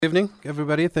Evening,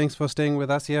 everybody. Thanks for staying with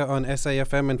us here on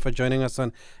SAFM and for joining us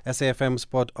on SAFM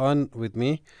Spot On with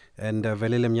me and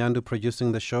Velile Mnyandu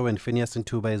producing the show, and Phineas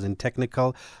Ntuba is in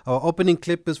technical. Our opening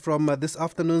clip is from this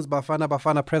afternoon's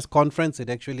Bafana press conference.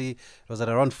 It was at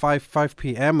around 5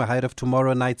 p.m. ahead of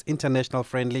tomorrow night's international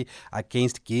friendly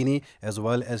against Guinea, as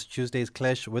well as Tuesday's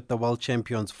clash with the world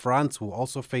champions France, who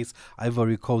also face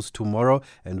Ivory Coast tomorrow.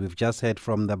 And we've just heard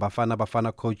from the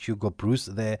Bafana coach Hugo Bruce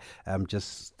there,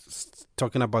 just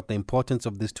talking about the importance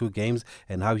of these two games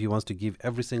and how he wants to give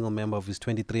every single member of his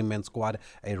 23-man squad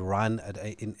a run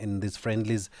in these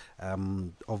friendlies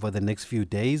over the next few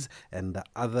days. And the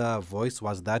other voice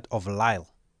was that of Lyle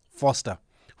Foster,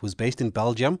 who's based in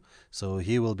Belgium, so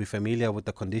he will be familiar with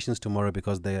the conditions tomorrow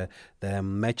because the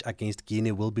match against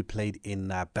Guinea will be played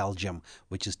in Belgium,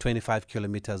 which is 25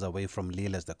 kilometers away from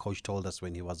Lille, as the coach told us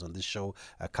when he was on this show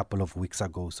a couple of weeks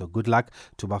ago. So good luck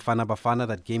to Bafana.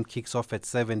 That game kicks off at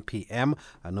 7 p.m.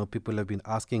 I know people have been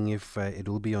asking if it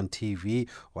will be on TV.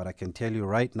 What I can tell you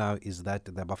right now is that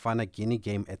the Bafana-Guinea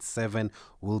game at 7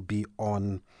 will be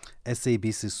on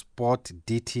SABC Sport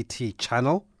DTT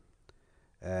channel.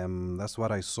 That's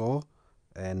what I saw,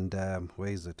 and where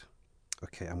is it?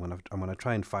 Okay, I'm gonna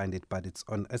try and find it, but it's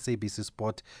on SABC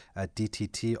Sport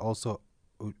DTT. Also,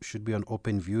 should be on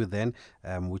OpenView then,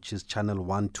 which is channel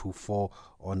 124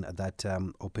 on that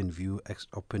OpenView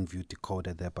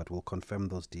decoder there. But we'll confirm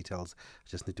those details. I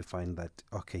just need to find that.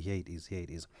 Okay, here it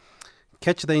is.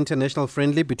 Catch the international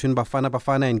friendly between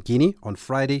Bafana and Guinea on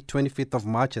Friday, 25th of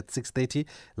March at 6:30,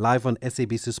 live on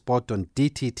SABC Sport on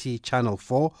DTT channel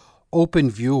 4.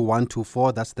 OpenView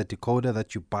 124, that's the decoder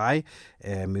that you buy.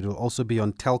 It will also be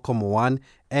on Telkom 1,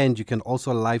 and you can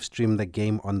also live stream the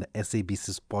game on the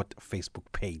SABC Sport Facebook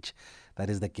page. That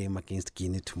is the game against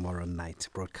Guinea tomorrow night.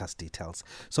 Broadcast details.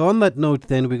 So on that note,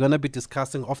 then, we're going to be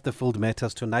discussing off-the-field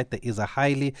matters tonight. There is a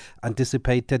highly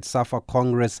anticipated SAFA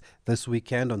Congress this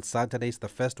weekend on Saturday. It's the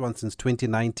first one since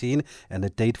 2019, and the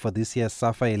date for this year's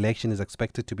SAFA election is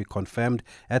expected to be confirmed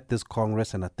at this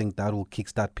Congress, and I think that will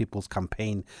kickstart people's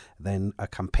campaigns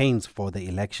for the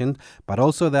election. But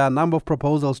also there are a number of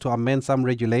proposals to amend some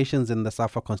regulations in the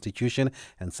SAFA constitution,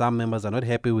 and some members are not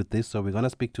happy with this. So we're going to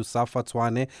speak to SAFA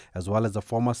Tshwane, as well as a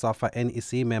former SAFA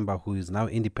NEC member who is now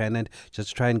independent, just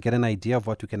to try and get an idea of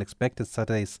what we can expect at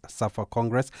Saturday's SAFA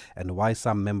Congress and why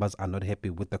some members are not happy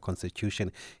with the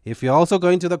constitution. If you're also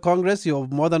going to the Congress, you're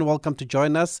more than welcome to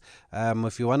join us.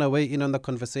 If you want to weigh in on the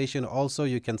conversation also,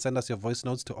 you can send us your voice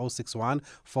notes to 061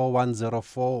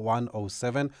 4104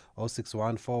 107,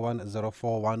 061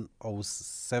 4104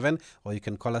 107, or you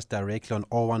can call us directly on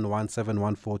 011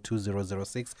 714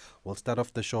 2006. We'll start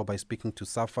off the show by speaking to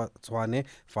SAFA Tshwane,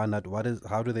 find out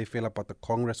how do they feel about the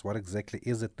Congress, what exactly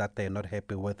is it that they're not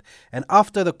happy with. And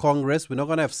after the Congress, we're not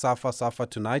going to have SAFA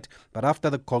tonight, but after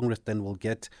the Congress, then we'll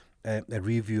get a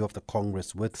review of the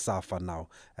Congress with SAFA now,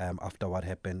 after what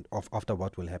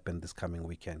will happen this coming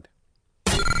weekend.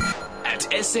 At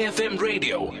SAFM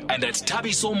Radio and at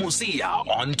Thabiso Mosia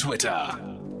on Twitter.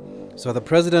 So the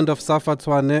president of SAFA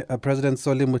Tshwane, President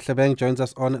Solly Mohlebeng, joins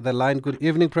us on the line. Good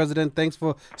evening, President. Thanks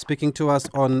for speaking to us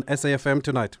on SAFM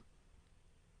tonight.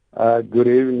 Good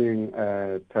evening,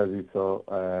 Thabiso.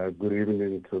 Good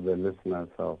evening to the listeners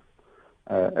of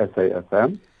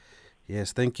SAFM.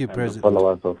 Yes, thank you, President. The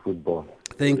followers of football.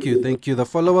 Thank you. The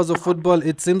followers of football,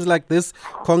 it seems like this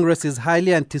Congress is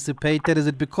highly anticipated. Is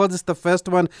it because it's the first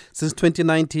one since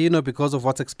 2019 or because of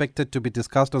what's expected to be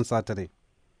discussed on Saturday?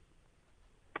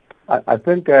 I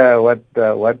think what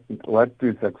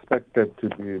is expected to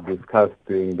be discussed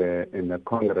in the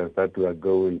Congress that we are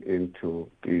going into,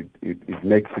 it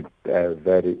makes it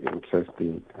very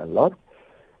interesting a lot.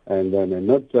 And then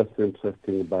not just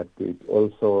interesting, but it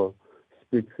also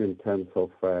speaks in terms of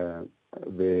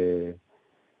the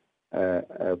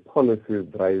policy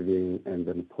driving and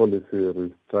then policy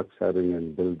restructuring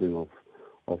and building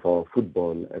of our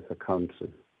football as a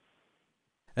country.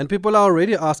 And people are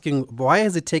already asking, why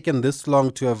has it taken this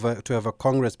long to have a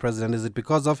Congress, President? Is it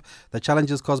because of the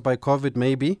challenges caused by COVID,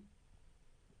 maybe?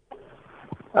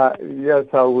 Yes,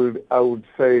 I would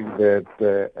say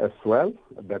that as well,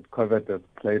 that COVID has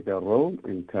played a role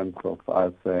in terms of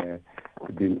us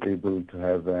being able to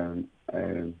have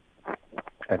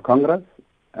a Congress,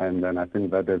 and then I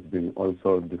think that has been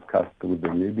also discussed with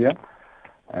the media.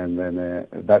 And then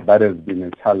that has been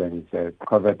a challenge.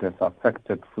 COVID has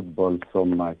affected football so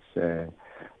much that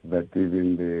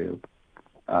even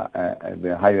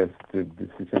the highest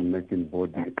decision-making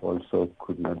body also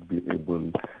could not be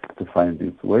able to find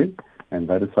its way. And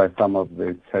that is why some of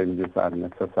the changes are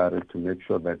necessary to make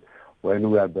sure that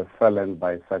when we are befallen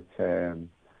by such a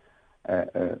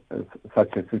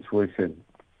situation,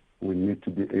 we need to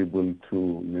be able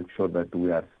to make sure that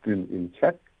we are still in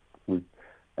check with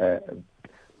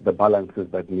the balances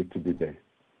that need to be there.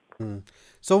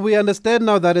 So we understand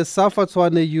now that as SAFA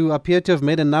Tshwane, you appear to have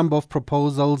made a number of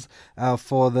proposals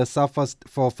for the SAFA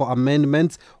for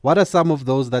amendments. What are some of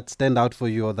those that stand out for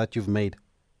you or that you've made?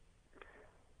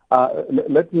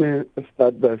 Let me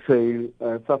start by saying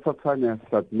SAFA Tshwane has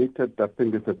submitted, I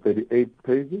think it's a 38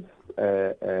 pages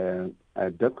a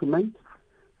document,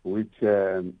 which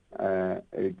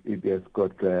it has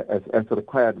got, as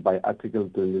required by Article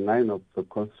 29 of the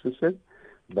Constitution,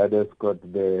 that has got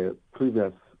the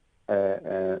previous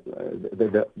the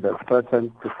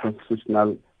present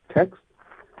constitutional text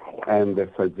and the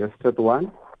suggested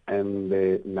one and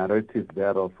the narrative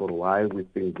thereof for why we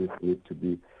think this needs to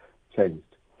be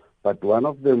changed. But one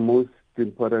of the most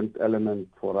important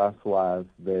elements for us was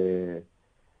the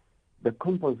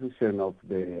composition of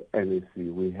the NEC.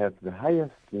 We have the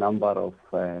highest number of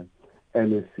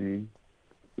NEC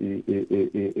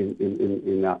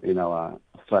in our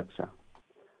structure.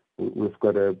 We've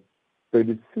got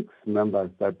 36 members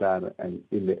that are in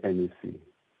the NEC.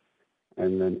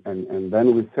 And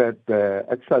then we said,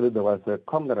 actually there was a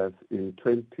Congress in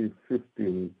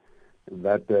 2015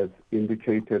 that has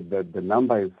indicated that the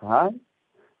number is high.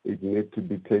 It needs to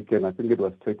be taken, I think it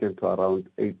was taken to around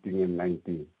 18 and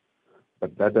 19.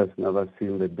 But that has never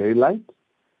seen the daylight.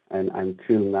 And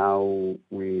until now,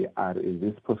 we are in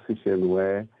this position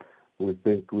where we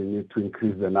think we need to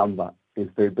increase the number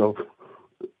instead of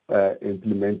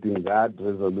implementing that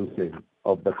resolution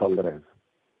of the Congress.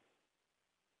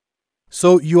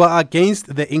 So you are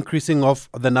against the increasing of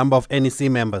the number of NEC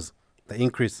members, the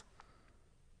increase?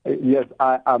 Yes,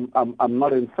 I'm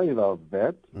not in favor of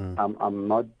that. I'm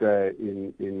not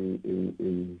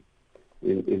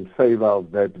in favor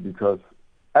of that because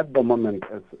at the moment,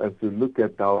 as you look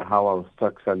at how our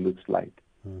structure looks like,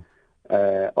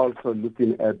 also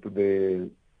looking at the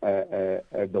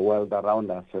world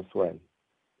around us as well.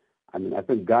 I mean, I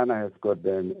think Ghana has got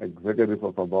an executive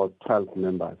of about 12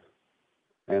 members.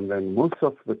 And then most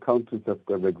of the countries have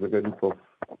got executive of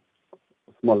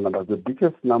small numbers. The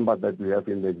biggest number that we have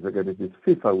in the executive is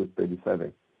FIFA with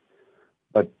 37.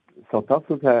 But South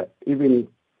Africa, even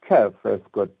CAF, has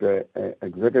got an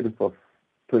executive of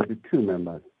 22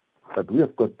 members. But we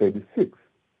have got 36.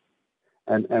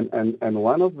 And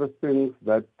one of the things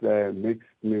that makes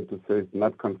me to say it's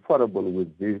not comfortable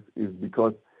with this is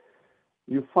because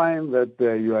you find that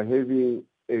you are having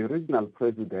a regional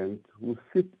president who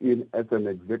sits in as an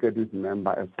executive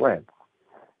member as well.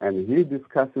 And he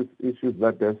discusses issues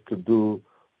that has to do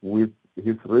with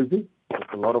his region. There's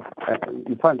a lot of,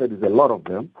 you find that there's a lot of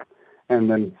them. And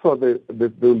then so there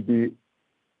will be,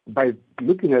 by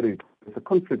looking at it, it's a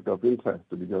conflict of interest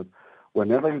because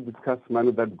whenever you discuss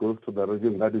money that goes to the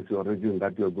region, that is your region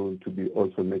that you're going to be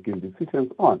also making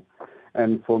decisions on.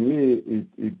 And for me,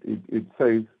 it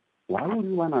says, why would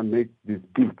you want to make this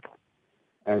big?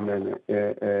 And then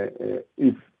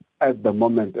if at the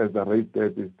moment, as the rate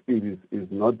that it is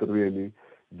not really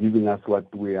giving us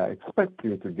what we are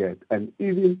expecting to get. And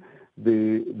even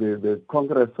the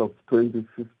Congress of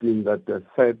 2015 that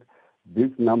said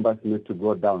these numbers need to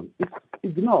go down, it's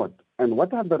ignored. And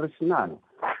what are the rationale?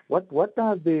 What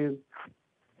are the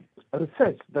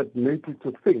research that made you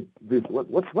to think this?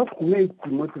 What made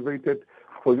you motivated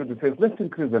for you to say, let's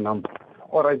increase the number?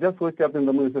 Or I just wake up in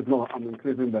the morning and say, no, I'm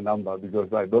increasing the number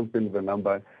because I don't think the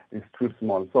number is too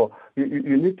small. So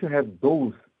you need to have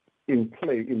those in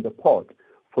play in the pot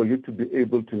for you to be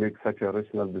able to make such a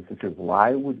rational decision.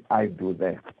 Why would I do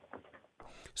that?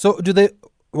 So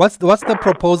what's the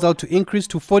proposal to increase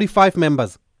to 45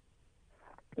 members?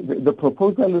 The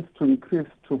proposal is to increase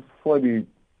to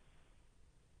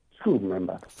 42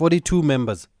 members. 42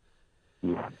 members.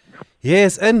 Yeah.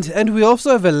 Yes, and we also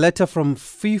have a letter from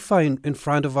FIFA in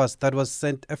front of us that was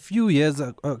sent a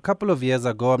couple of years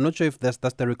ago. I'm not sure if that's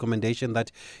the recommendation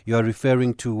that you are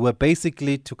referring to, where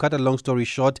basically, to cut a long story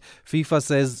short, FIFA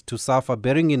says to SAFA,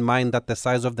 bearing in mind that the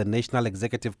size of the National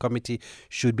Executive Committee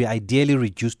should be ideally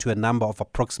reduced to a number of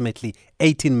approximately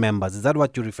 18 members. Is that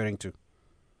what you're referring to?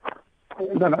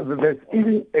 No, there's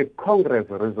even a Congress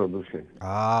resolution.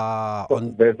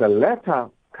 There's a letter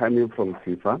coming from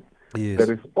FIFA. Yes.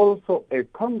 There is also a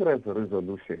Congress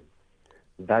resolution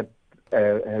that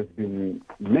has been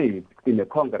made in the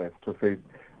Congress to say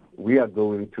we are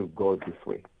going to go this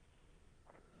way.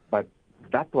 But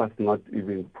that was not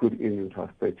even put into our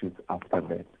statutes after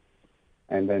that.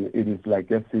 And then it is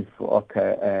like as if,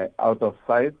 okay, out of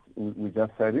sight, we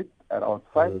just said it, and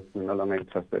outside, we're no longer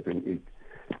interested in it.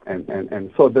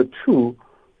 And so the two,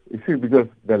 you see, because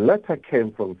the letter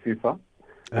came from FIFA,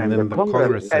 and then the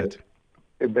Congress said.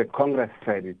 the Congress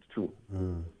said it too.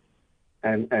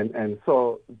 And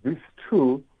so this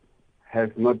too has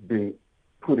not been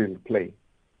put in play.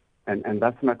 And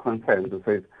that's my concern to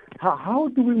say, how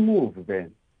do we move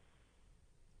then?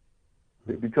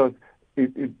 Because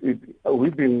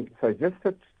we've been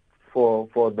suggested for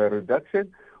the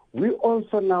reduction. We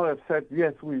also now have said,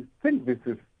 yes, we think this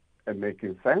is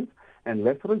making sense, and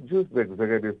let's reduce the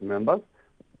executive members.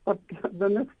 But the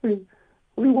next thing,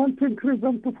 we want to increase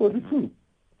them to 42.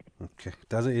 Okay,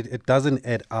 it doesn't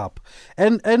add up.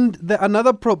 And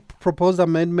another proposed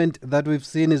amendment that we've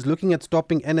seen is looking at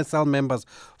stopping NSL members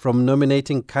from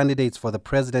nominating candidates for the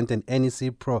president and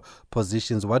NEC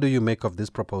positions. What do you make of this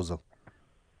proposal?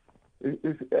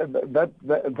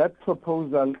 That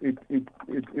proposal, it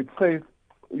says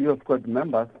you have got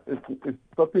members. It's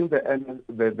stopping the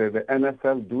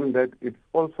NSL doing that. It's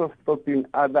also stopping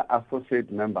other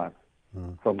associate members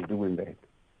from doing that.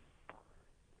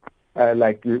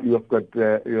 Like you have got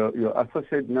your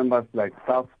associate members like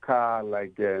SAFCA,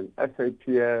 like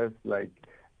SAPS, like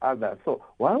others. So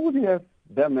why would you have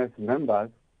them as members?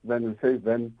 Then you say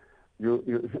then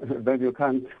you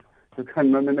can't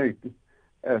nominate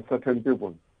certain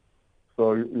people.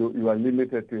 So you are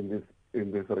limited in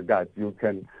this regard.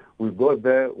 We go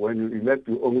there when you elect,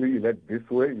 you only elect this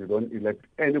way. You don't elect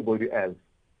anybody else.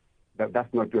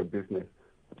 That's not your business.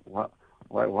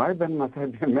 Why then must I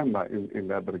be a member in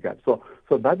that regard? So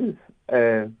that is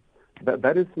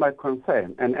my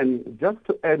concern. And just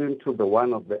to add into the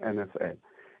one of the NSL,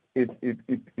 it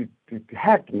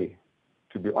hurt me,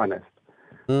 to be honest,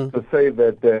 to say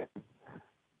that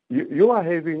you are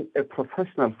having a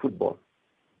professional football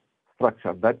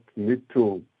structure that needs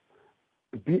to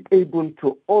be able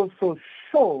to also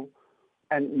show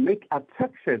and make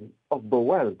attraction of the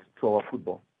world to our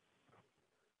football.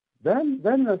 Then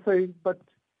I say, but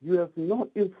you have no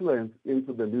influence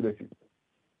into the leadership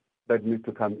that needs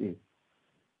to come in.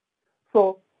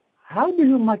 So how do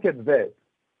you market that?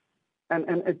 And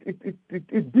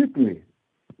it beat me.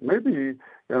 Maybe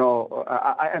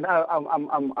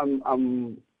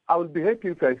I would be happy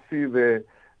if I see the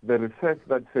research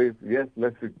that says yes,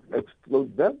 let's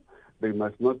exclude them. They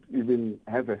must not even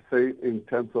have a say in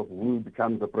terms of who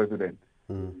becomes the president.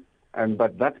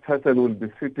 But that person will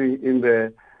be sitting in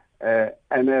the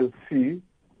NLC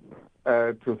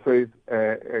to say,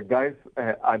 guys,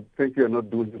 I think you're not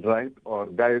doing it right, or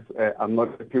guys, I'm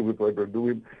not happy with what you're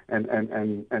doing, and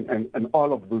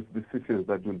all of those decisions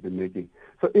that we'll be making.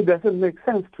 So it doesn't make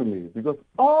sense to me, because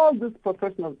all these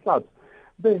professional clubs,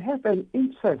 they have an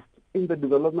interest in the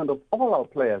development of all our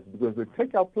players, because they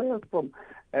take our players from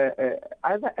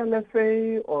either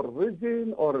LFA or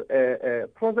region or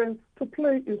province to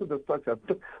play into the structure.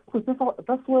 Because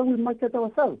that's where we market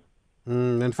ourselves.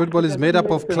 And football is made up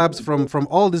of clubs from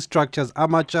all these structures,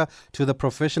 amateur to the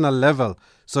professional level.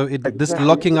 So this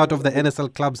locking out of the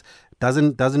NSL clubs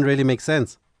doesn't really make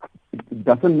sense. It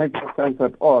doesn't make sense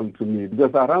at all to me,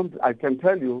 because I can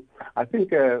tell you, I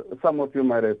think some of you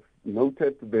might have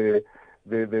noted the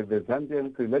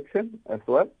Zambian election as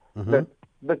well, that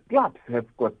the clubs have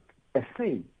got a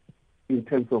say in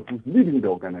terms of who's leading the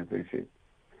organization.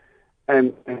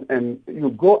 And you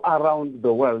go around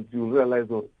the world, you realize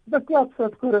the clubs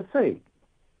have got a say.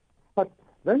 But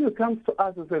then it comes to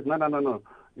us and says, no,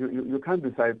 you can't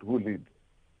decide who leads.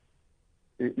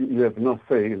 You have no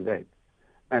say in that.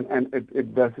 And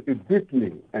it beat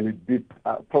me, and it beat,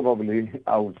 probably,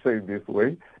 I would say this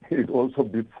way, it also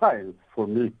beat science for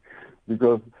me,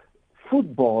 because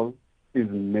football is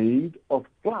made of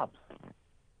clubs.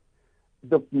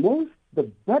 The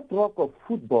bedrock of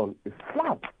football is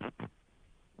clubs.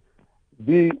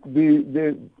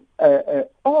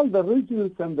 All the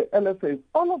regions and the LFAs,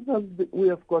 all of them, we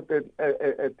have got a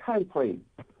time frame.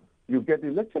 You get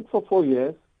elected for 4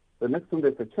 years, the next thing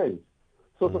there's a change.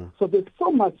 So there's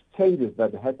so much changes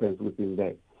that happens within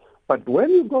there. But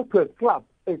when you go to a club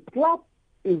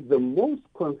is the most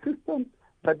consistent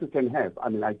that you can have. I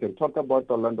mean, I can talk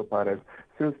about Orlando Pirates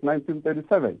since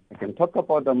 1937. I can talk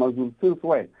about Amazulu since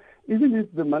when. Even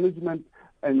if the management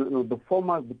and the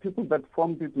people that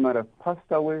formed it might have passed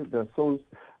away, their souls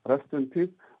rest in peace.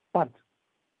 But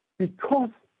because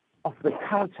of the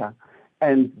culture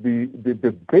and the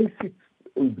basics,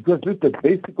 because it's the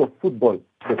basic of football,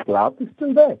 the club is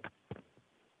still there.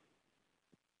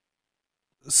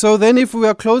 So then if we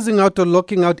are closing out or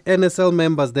locking out NSL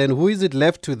members, then who is it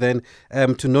left to then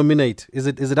to nominate? Is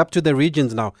it up to the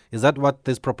regions now? Is that what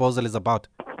this proposal is about?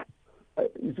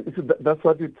 That's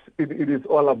what it is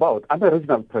all about. I'm a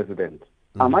regional president.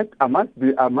 I'm very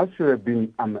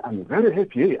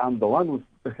happy. I'm the one who's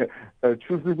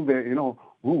choosing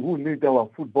who lead our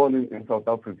football in South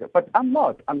Africa. But I'm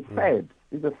not. I'm sad.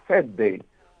 It's a sad day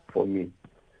for me.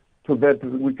 So that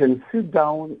we can sit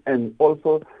down and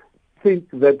also think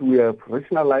that we have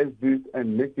rationalized this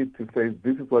and make it to say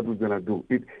this is what we're going to do.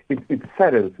 It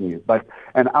saddens me.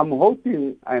 And I'm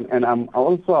hoping, and I'm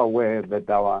also aware that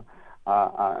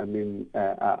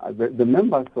the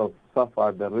members of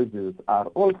SAFA, the regions, are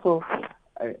also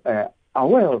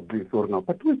aware of this or not.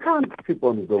 But we can't keep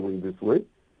on going this way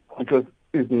because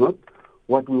it's not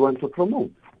what we want to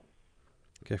promote.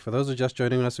 Okay, for those who are just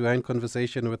joining us, we are in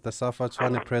conversation with the SAFA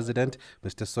Tshwane president,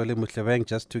 Mr. Solly Mohlebeng,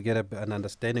 just to get an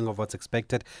understanding of what's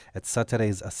expected at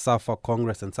Saturday's SAFA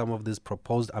Congress and some of these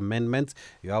proposed amendments.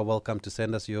 You are welcome to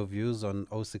send us your views on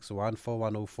 061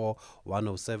 4104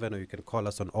 107, or you can call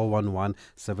us on 011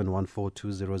 714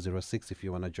 2006 if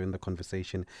you want to join the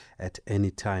conversation at any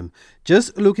time.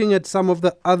 Just looking at some of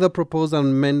the other proposed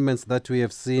amendments that we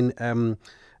have seen,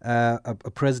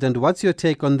 President, what's your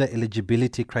take on the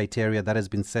eligibility criteria that has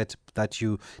been set that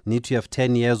you need to have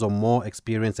 10 years or more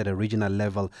experience at a regional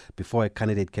level before a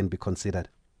candidate can be considered?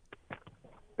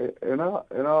 If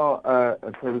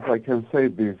I can say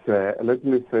this, let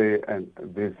me say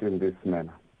this in this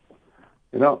manner.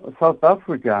 South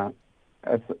Africa,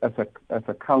 as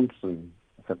a country,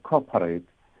 as a corporate,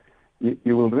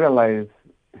 you will realize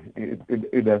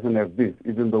it doesn't have this,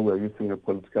 even though we're using a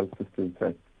political system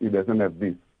set. It doesn't have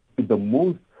this. It's the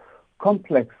most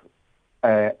complex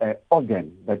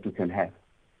organ that you can have,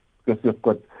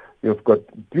 because you've got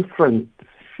different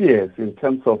spheres in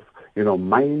terms of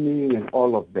mining and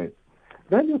all of that.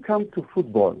 Then you come to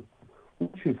football,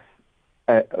 which is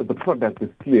the product is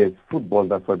clear. It's football.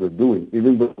 That's what we're doing.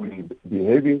 Even though we're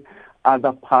behaving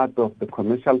other part of the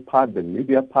commercial part, the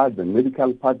media part, the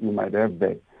medical part, you might have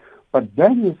there. But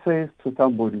then you say to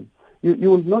somebody, you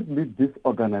will not lead this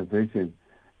organization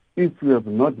if you have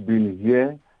not been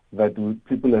here, that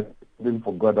people have been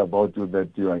forgot about you, that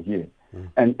you are here.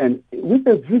 And with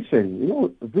a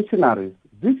vision, visionaries,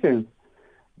 visions,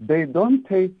 they don't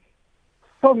take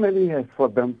so many years for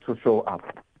them to show up.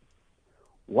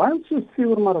 Once you see,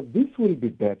 this will be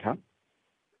better,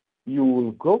 you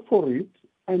will go for it,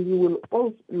 and you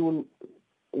will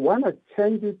want to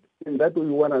change it in that way.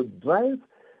 You want to drive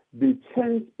the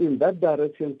change in that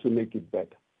direction to make it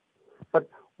better. But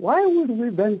why would we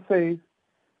then say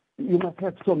you must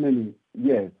have so many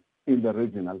years in the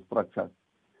regional structure,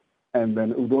 and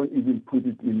then we don't even put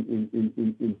it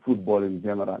in football in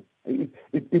general?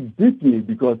 It beats me,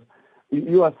 because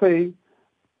you are saying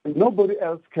nobody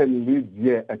else can lead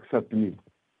here except me.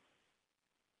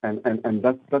 And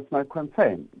that's my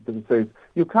concern. It says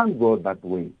you can't go that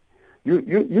way. You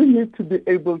need to be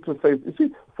able to say, you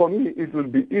see, for me, it will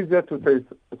be easier to say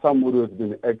somebody who has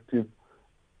been active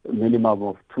a minimum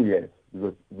of 2 years,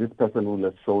 because this person will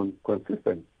have shown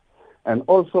consistency. And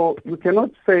also, you cannot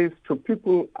say to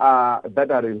people that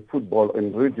are in football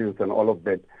and regions and all of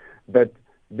that, that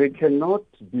they cannot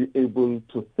be able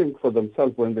to think for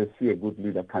themselves when they see a good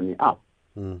leader coming up.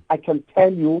 I can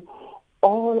tell you,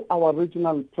 all our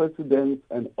regional presidents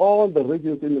and all the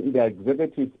regions in the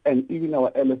executives and even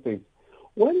our LFAs,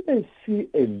 when they see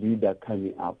a leader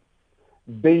coming up,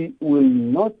 they will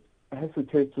not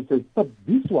hesitate to say, but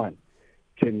this one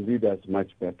can lead us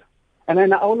much better. And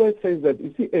then I always say that,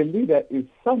 you see, a leader is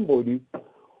somebody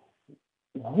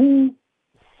who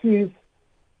sees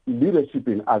leadership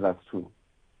in others too.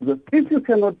 Because if you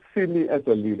cannot see me as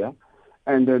a leader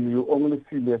and then you only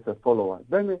see me as a follower,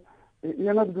 then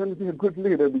you're not going to be a good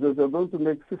leader, because you're going to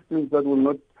make systems that will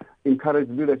not encourage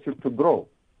leadership to grow.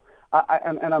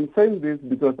 And I'm saying this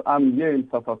because I'm here in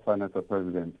SAFA Tshwane as a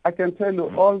president. I can tell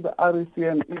you all the REC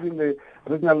and even the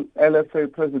regional LFA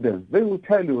presidents, they will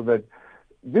tell you that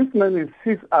this man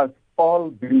sees us all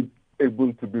being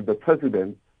able to be the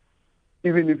president,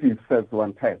 even if he serves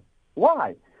one term.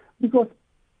 Why? Because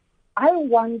I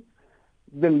want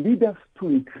the leaders to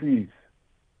increase,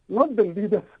 not the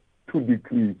leaders to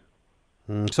decrease.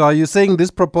 So are you saying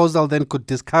this proposal then could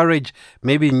discourage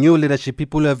maybe new leadership,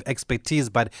 people who have expertise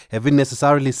but haven't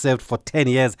necessarily served for 10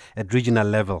 years at regional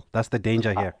level? That's the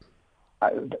danger here.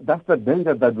 That's the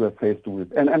danger that we're faced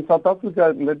with. And South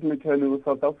Africa, let me tell you,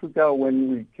 South Africa,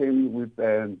 when we came with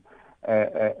Dr.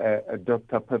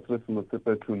 Patrice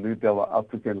Motsepe to lead our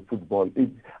African football,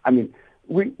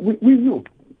 we knew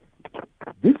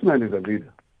this man is a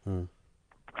leader.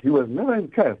 He was never in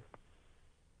CAF.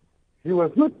 He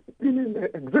was not even the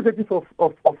executive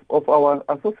of our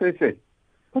association.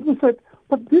 But we said,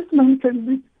 but this man can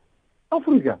lead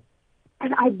Africa.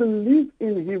 And I believe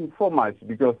in him so much,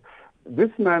 because this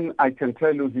man, I can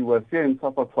tell you, he was here in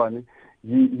SAFA Tshwane.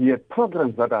 He had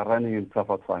programs that are running in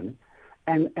SAFA Tshwane.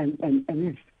 And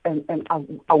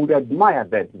I would admire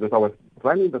that, because I was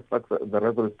running the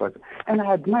referee structure, and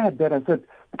I admired that. I said,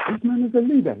 this man is a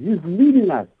leader. He's leading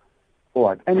us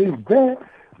forward. And he's there,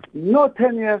 no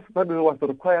 10 years that was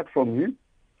required from him,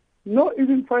 no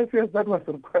even 5 years that was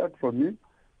required from him,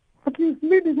 but he's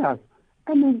leading us.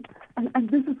 And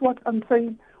this is what I'm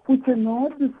saying. We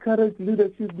cannot discourage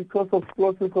leadership because of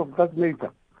clauses of that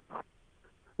nature.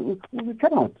 We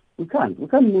cannot. We can't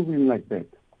move in like that.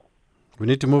 We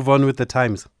need to move on with the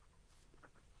times.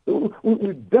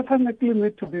 We definitely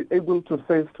need to be able to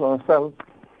say to ourselves,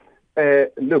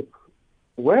 look,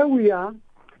 where we are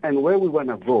and where we want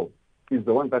to go is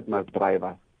the one that must drive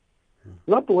us.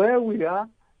 Not where we are,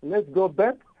 let's go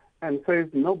back and say,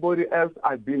 nobody else,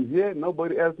 I've been here,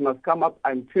 nobody else must come up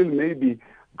until maybe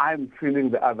I'm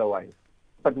feeling the otherwise.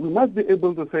 But we must be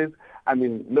able to say,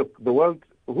 look, the world,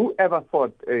 whoever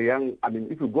thought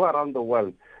if you go around the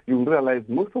world, you realize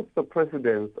most of the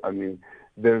presidents,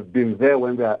 they've been there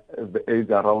when they're the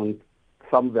age around,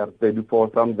 some they're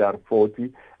 34, some they're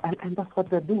 40, and that's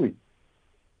what they're doing.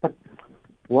 But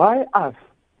why us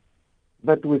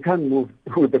that we can't move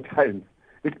with the times?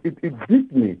 It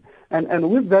beats me.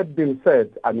 And with that being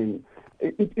said,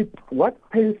 what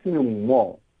pains me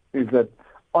more is that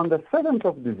on the 7th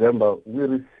of December, we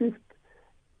received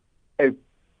a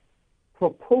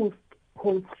proposed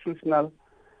constitutional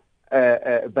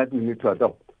that we need to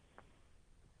adopt.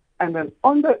 And then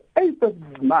on the 8th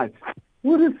of March,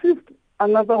 we received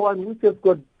another one which has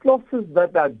got clauses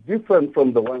that are different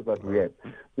from the ones that we had.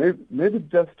 Maybe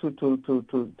just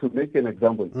to make an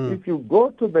example. If you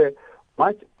go to the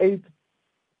March 8th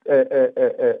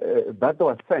that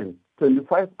was sent,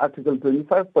 Article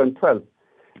 25.12,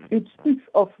 it speaks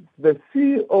of the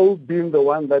CEO being the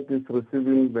one that is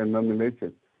receiving the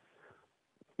nomination.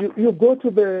 You go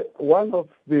to the one of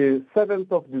the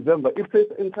 7th of December, it says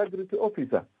integrity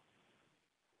officer.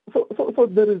 So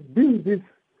there has been this,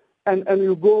 and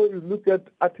you look at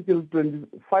Article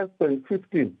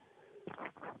 25.15.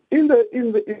 In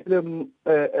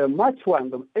the March 1,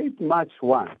 the 8th March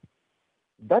 1,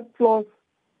 that clause,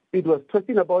 it was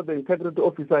talking about the integrity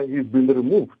officer, he's been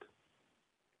removed.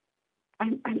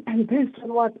 And based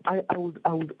on what I would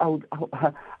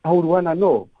want to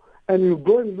know. And you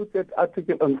go and look at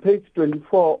article on page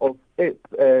 24 of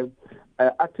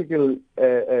Article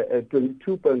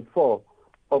 22.4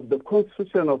 of the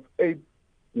Constitution of 8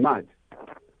 March.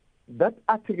 That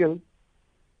article,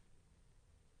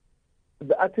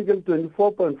 the Article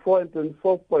 24.4 and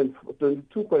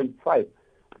 22.5,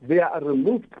 they are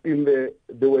removed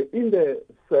they were in the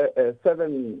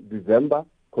 7 December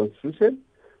Constitution,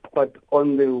 but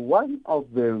on the one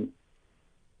of the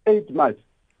 8 March,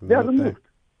 they are removed.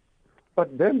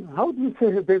 But then, how do you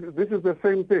say this is the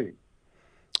same thing?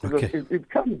 Okay. It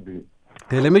can't be.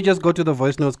 Okay, let me just go to the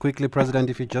voice notes quickly, President.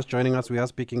 If you're just joining us, we are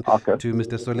speaking to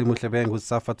Mr. Solly Mohlebeng, who's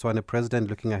SAFA Tshwane President,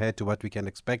 looking ahead to what we can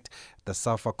expect the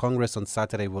SAFA Congress on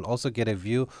Saturday. We'll also get a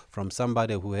view from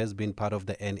somebody who has been part of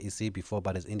the NEC before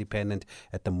but is independent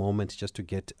at the moment, just to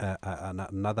get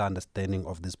another understanding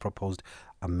of these proposed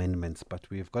amendments. But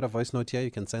we've got a voice note here.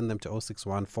 You can send them to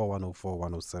 061 4104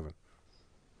 107.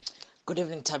 Good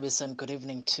evening, Thabison. Good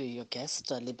evening to your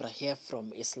guest, Libra here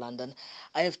from East London.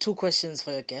 I have two questions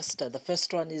for your guest. The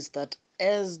first one is that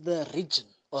as the region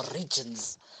or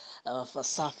regions for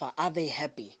SAFA, are they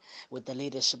happy with the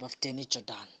leadership of Danny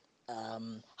Jordaan,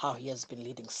 how he has been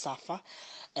leading SAFA?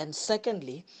 And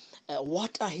secondly,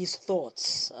 what are his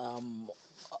thoughts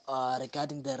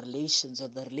regarding the relations or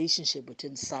the relationship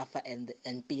between SAFA and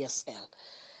PSL?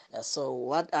 So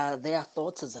what are their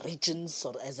thoughts as regions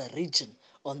or as a region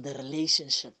on the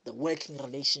relationship, the working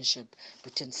relationship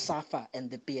between SAFA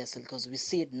and the PSL? Because we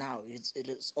see it now. It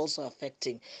is also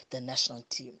affecting the national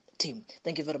team.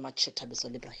 Thank you very much,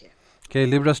 Thabiso. Libra here. Okay,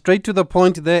 Libra, straight to the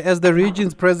point there. As the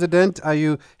region's president, are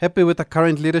you happy with the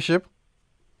current leadership?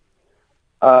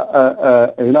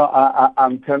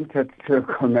 I'm tempted to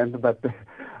comment, but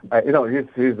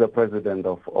he's the president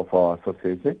of our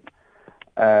association.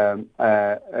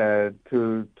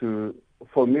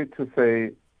 For me to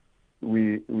say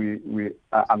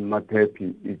I'm not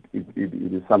happy, it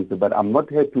is something, but I'm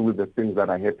not happy with the things that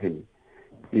are happening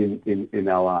in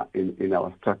our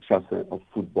structures of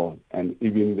football, and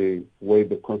even the way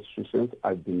the constitutions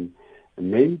have been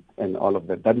made and all of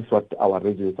that. That is what our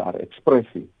regions are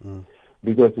expressing.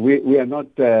 Because we are not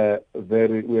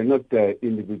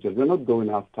individuals. We're not going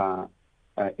after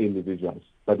individuals,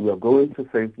 but we are going to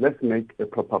say, let's make a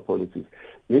proper policies.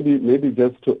 Maybe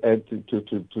just to add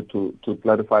to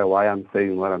clarify why I'm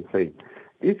saying what I'm saying.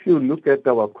 If you look at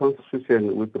our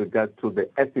constitution with regard to the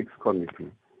ethics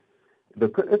committee,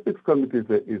 Ethics Committee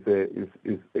is a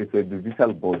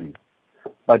judicial body.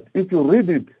 But if you read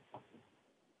it,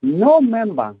 no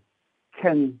member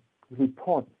can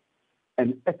report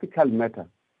an ethical matter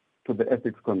to the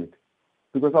Ethics Committee,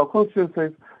 because our constitution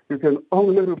says it can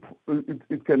only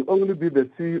be the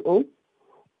CEO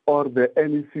or the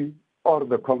NEC or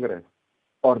the Congress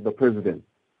or the President.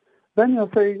 Then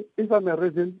you're saying, if I'm a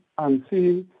region, I'm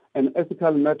seeing an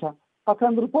ethical matter, I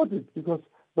can report it, because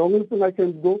the only thing I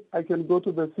can go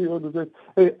to the CEO to say,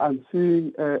 hey, I'm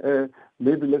seeing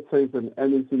maybe, let's say it's an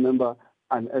NEC member,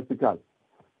 unethical.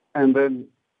 And then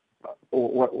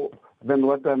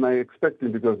what am I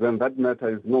expecting? Because then that matter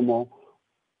is no more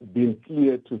being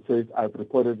clear to say I've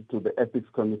reported to the Ethics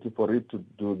Committee for it to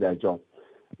do their job.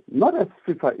 Not as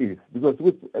FIFA is, because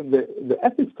with the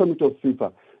Ethics Committee of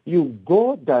FIFA, you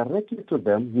go directly to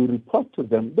them, you report to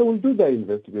them, they will do their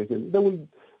investigation, they will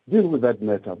deal with that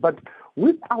matter. But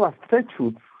with our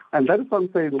statutes, and that is what I'm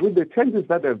saying, with the changes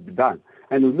that have been done,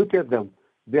 and you look at them,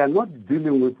 they are not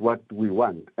dealing with what we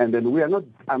want. And then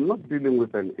I'm not dealing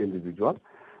with an individual,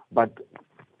 but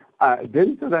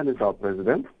Dennis Sudan is our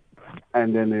president,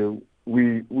 and then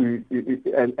he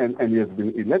has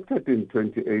been elected in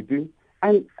 2018,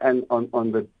 and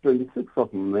on the 26th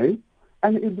of May,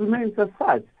 and it remains as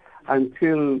such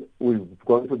until we've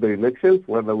gone to the elections,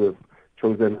 whether we've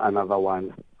chosen another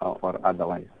one or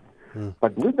otherwise.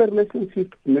 But with the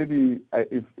relationship, maybe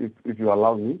if you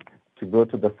allow me to go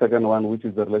to the second one, which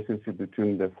is the relationship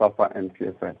between the SAFA and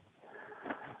PSL.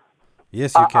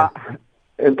 Yes, you can.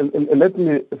 Let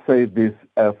me say this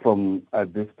from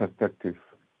this perspective.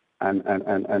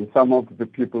 And some of the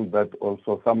people that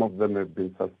also, some of them have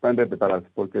been suspended, but I've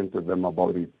spoken to them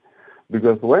about it.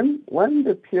 Because when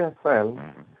the PSL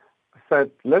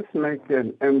said, let's make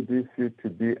an MDC to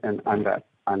be an under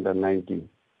 19,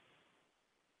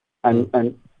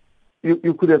 and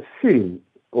you could have seen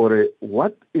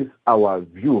what is our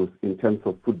views in terms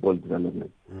of football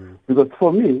development. Because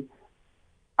for me,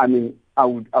 I mean, I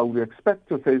would expect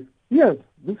to say, yes,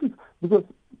 this is because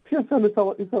PSL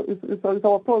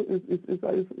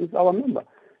is our member.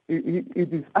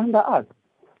 It is under us.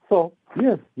 So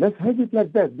yes, let's have it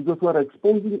like that, because we're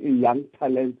exposing a young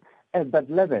talent at that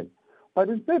level. But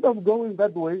instead of going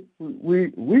that way,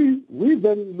 we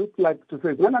then look like to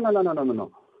say,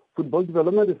 no. Football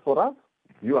development is for us.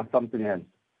 You are something else.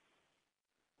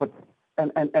 But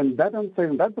and that I'm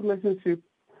saying, that relationship,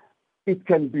 it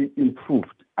can be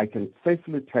improved. I can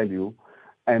safely tell you.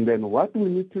 And then what we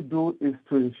need to do is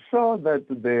to ensure that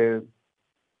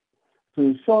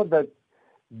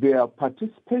their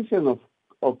participation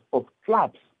of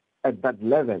clubs at that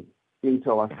level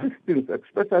into our systems,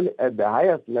 especially at the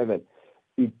highest level,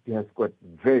 it has got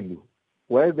value,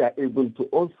 where they are able to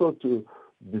also to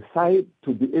decide,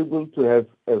 to be able to have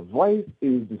a voice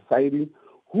in deciding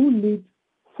who leads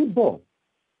football.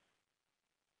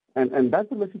 And that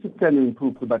relationship can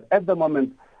improve. But at the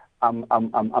moment, I'm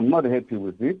not happy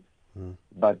with it,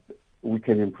 but we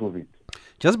can improve it.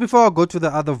 Just before I go to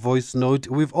the other voice note,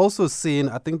 we've also seen,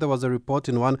 I think there was a report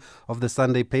in one of the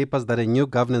Sunday papers that a new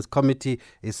governance committee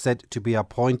is set to be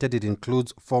appointed. It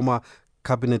includes former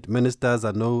cabinet ministers.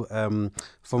 I know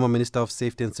former Minister of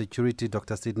Safety and Security,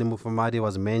 Dr. Sidney Mufamadi,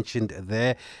 was mentioned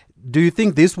there. Do you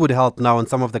think this would help now on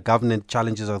some of the government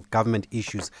challenges or government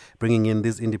issues, bringing in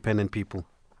these independent people?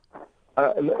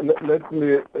 Let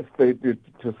me state it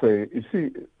to say, you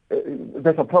see,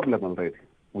 there's a problem already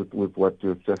with what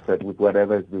you've just said, with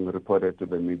whatever has been reported to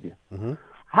the media.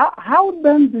 How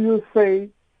then do you say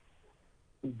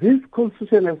this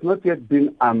constitution has not yet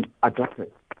been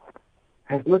adopted,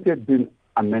 has not yet been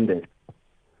amended?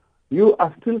 You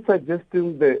are still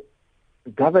suggesting the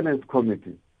governance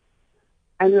committee,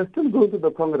 and you're still going to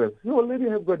the Congress. You already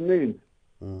have got names.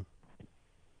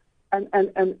 And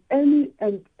in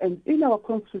our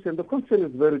constitution, the constitution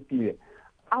is very clear.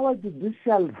 Our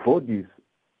judicial bodies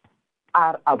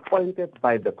are appointed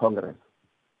by the Congress.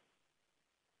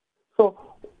 So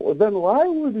then why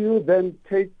would you then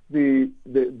take the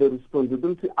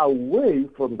responsibility away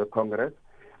from the Congress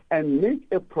and make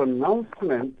a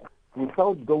pronouncement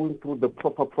without going through the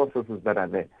proper processes that are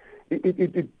there?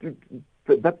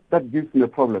 That gives me a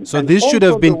problem. So this should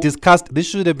have been discussed. This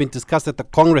should have been discussed at the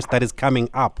Congress that is coming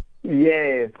up.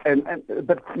 Yes,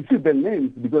 but you see the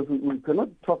names, because we cannot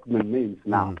talk the names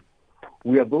now.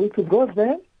 We are going to go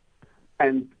there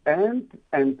and amend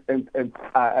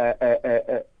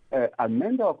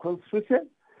our constitution.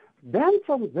 Then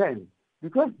from then,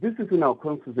 because this is in our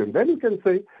constitution, then you can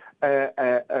say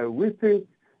we think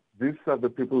these are the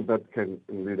people that can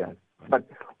lead us. But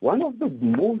one of the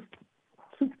most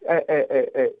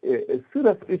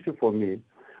serious issue for me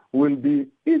will be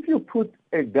if you put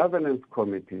a governance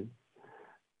committee,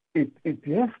 it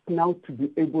has now to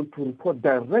be able to report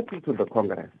directly to the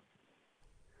Congress,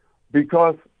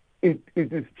 because it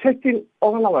is checking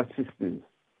all our systems.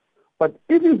 But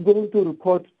if it's going to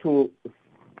report to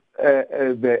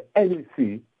the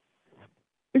NEC,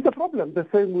 it's a problem. The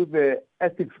same with the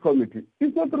ethics committee.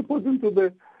 It's not reporting to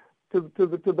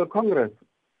the Congress,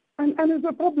 and it's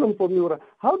a problem for me.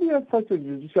 How do you have such a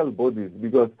judicial bodies?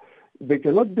 Because they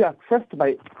cannot be accessed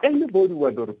by anybody who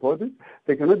had reported.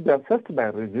 They cannot be accessed by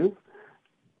regions.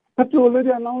 But you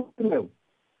already announced them.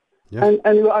 Yeah.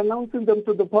 And you're announcing them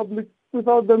to the public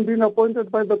without them being appointed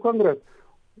by the Congress.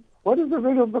 What is the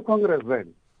value of the Congress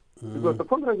then? Because the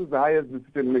Congress is the highest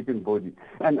decision-making body.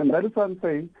 And that is what I'm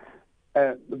saying.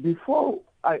 Before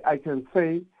I can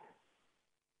say,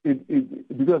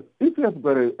 because if you have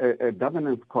got a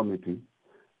governance committee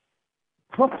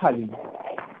properly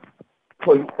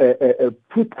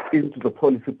put into the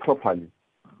policy properly,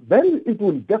 then it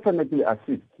will definitely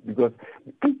assist, because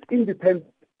its independence,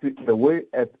 the way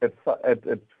at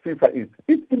FIFA is,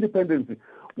 its independence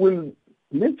will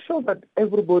make sure that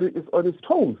everybody is on its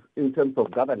toes in terms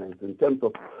of governance, in terms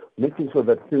of making sure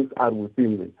that things are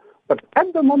within them. But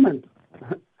at the moment,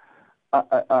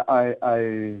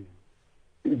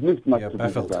 it leaves much to be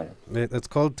desired.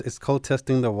 It's called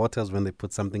testing the waters when they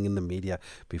put something in the media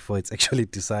before it's actually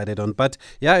decided on. But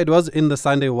yeah, it was in the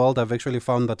Sunday World. I've actually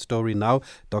found that story now.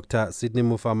 Dr. Sidney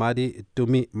Mufamadi,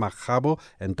 Tumi Makhabo,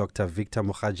 and Dr. Victor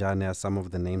Mukajane are some of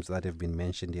the names that have been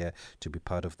mentioned here to be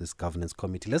part of this governance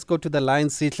committee. Let's go to the line.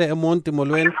 Sihle Emonti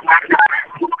Molweni.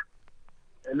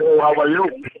 Hello, how are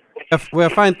you? We're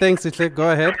fine, thanks, Sihle. Go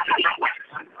ahead.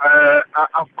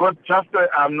 I've got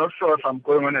I'm not sure if I'm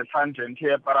going on a tangent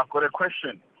here, but I've got a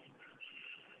question.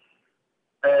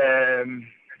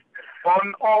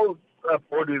 On all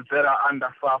bodies that are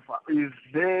under SAFA, is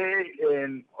there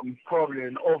probably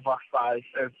an oversight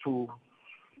as to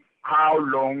how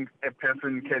long a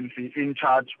person can be in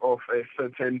charge of a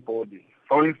certain body?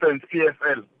 For instance,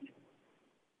 PSL.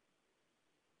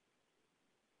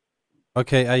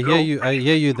 Okay, I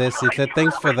hear you there, Sihle.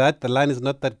 Thanks for that. The line is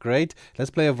not that great. Let's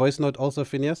play a voice note also,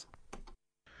 Phineas.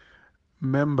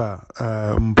 Member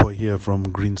Mpo here from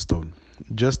Greenstone.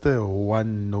 Just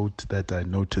one note that I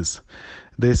noticed.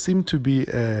 There seemed to be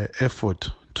an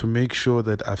effort to make sure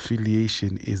that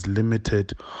affiliation is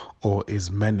limited or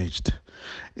is managed.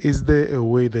 Is there a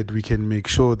way that we can make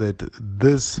sure that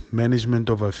this management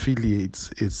of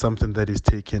affiliates is something that is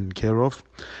taken care of?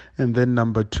 And then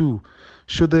number two,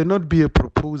 should there not be a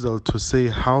proposal to say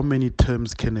how many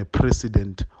terms can a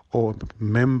president or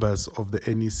members of the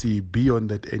NEC be on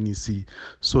that NEC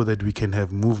so that we can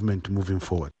have movement moving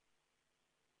forward?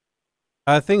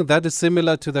 I think that is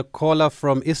similar to the caller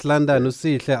from Islanda,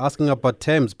 Nusihle, asking about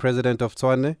terms, President of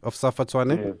Tshwane, of SAFA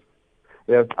Tshwane.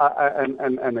 Yes,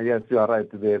 and yes, you are right.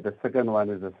 The second one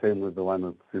is the same with the one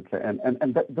of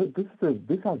Sihle.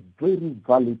 These are very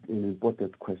valid and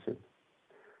important questions.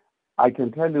 I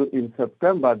can tell you in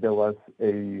September there was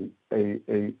a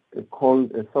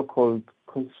so-called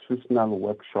constitutional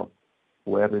workshop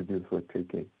where reviews were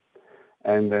taken.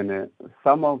 And then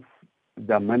some of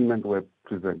the amendments were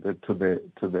presented to the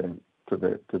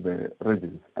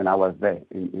regions, and I was there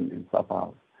in SAFA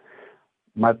House.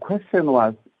 My question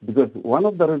was, because one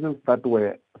of the reasons that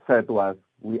were said was,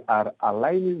 we are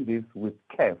aligning this with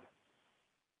CAF.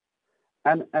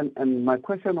 And my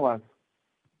question was,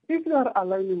 if you are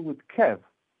aligning with CAF,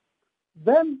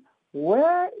 then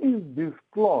where is this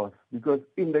clause? Because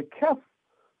in the CAF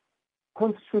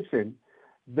constitution,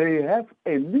 they have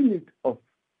a limit of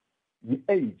the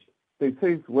age. They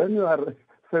say when you are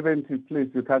 70, please,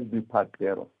 you can't be part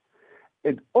thereof.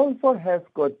 It also has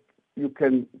got, you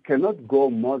cannot go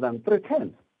more than 3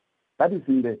 terms. That is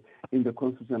in the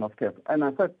constitution of CAF. And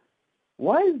I said,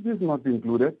 why is this not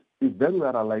included if then we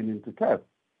are aligning to CAF?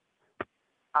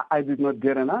 I did not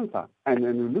get an answer. And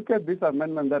when you look at this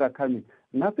amendment that are coming,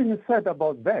 nothing is said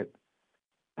about that.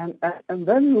 And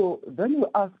then you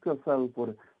ask yourself,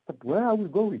 but where are we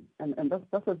going? And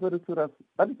that's a very serious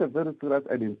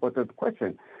and important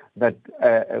question that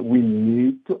we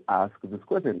need to ask this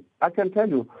question. I can tell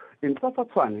you, in SAFA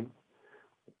Tshwane,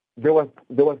 there was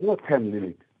no term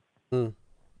limit. Mm.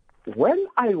 When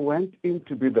I went in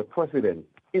to be the president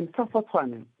in SAFA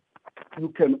Tshwane, you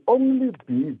can only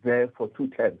be there for 2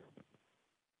 terms.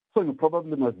 So you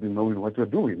probably must be knowing what you're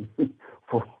doing, because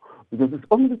it's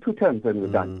only 2 terms and you're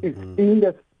done. It's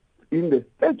in the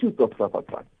statute of SAFA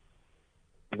Tshwane.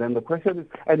 Then the question is,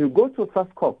 and you go to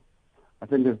SASCOP, I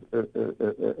think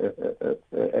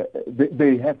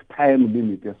they have time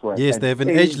limit as well. Yes, they have an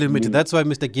age limit. That's why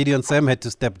Mr. Gideon Sam had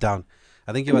to step down.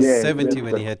 I think he was Yes, 70 yes,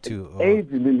 when he had to. age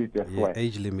limit as Yeah, well.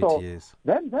 age limit, So yes.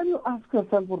 then you ask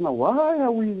yourself, now, why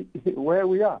are we where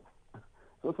we are?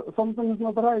 So something is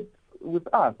not right with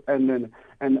us. And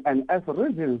as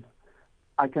regions,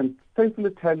 I can safely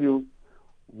tell you,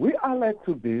 we are led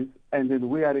to this, and then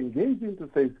we are engaging to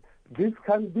say this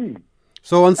can be.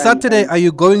 So on Saturday, are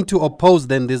you going to oppose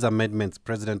then these amendments,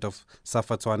 President of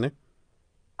SAFA Tshwane?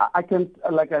 I can,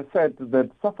 like I said,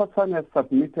 that SAFA Tshwane has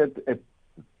submitted a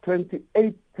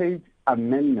 28-page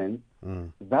amendment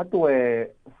that were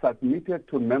submitted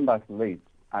to members late.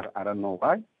 I don't know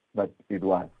why, but it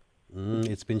was.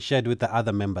 It's been shared with the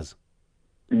other members.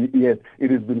 Yes, it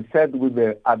has been shared with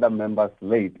the other members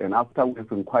late. And after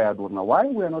we've inquired, why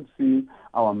we are not seeing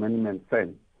our amendment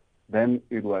sent, then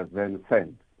it was then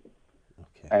sent.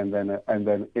 Okay. And then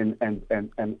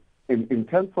in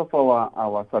terms of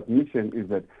our submission is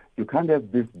that you can't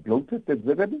have this bloated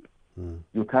executive.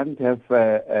 You can't have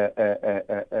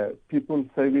people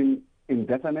serving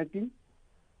indefinitely.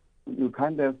 You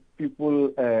can't have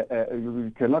people.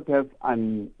 You cannot have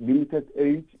unlimited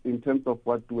age in terms of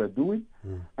what we are doing.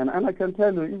 And I can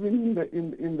tell you, even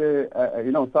in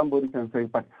the somebody can say,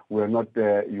 but we are not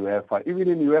UEFA. Even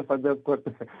in UEFA, they've got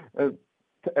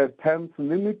a terms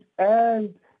limit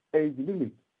and age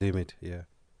limit. Limit, yeah.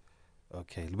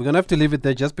 Okay, we're going to have to leave it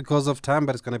there just because of time,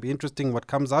 but it's going to be interesting what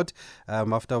comes out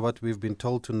after what we've been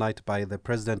told tonight by the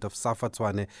president of SAFA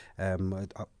Tshwane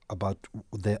about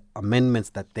the amendments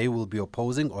that they will be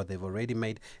opposing, or they've already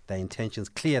made their intentions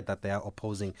clear that they are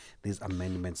opposing these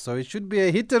amendments. So it should be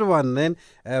a heated one then.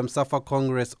 SAFA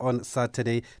Congress on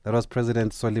Saturday. That was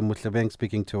President Solly Mutlebeng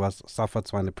speaking to us, SAFA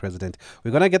Tshwane president.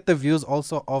 We're going to get the views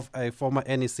also of a former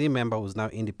NEC member who's now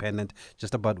independent,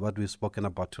 just about what we've spoken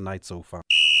about tonight so far.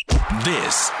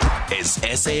 This is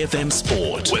SAFM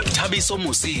Sport with Thabiso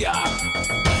Mosia.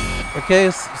 Okay,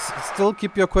 still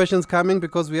keep your questions coming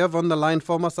because we have on the line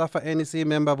former SAFA NEC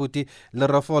member Buti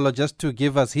Lerofolo just to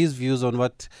give us his views on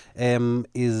what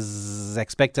is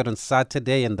expected on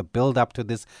Saturday and the build up to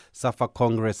this SAFA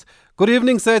Congress. Good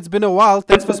evening, sir. It's been a while.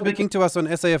 Thanks for speaking to us on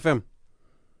SAFM.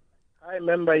 Hi,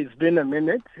 member. It's been a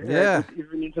minute. Yeah. Good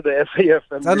evening to the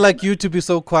SAFM. It's unlike you to be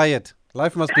so quiet.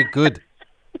 Life must be good.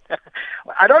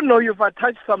 I don't know. You've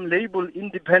attached some label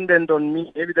independent on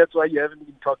me. Maybe that's why you haven't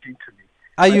been talking to me.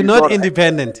 Are you not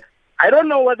independent? I don't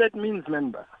know what that means,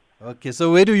 member. Okay,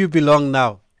 so where do you belong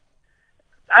now?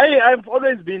 I've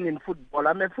always been in football.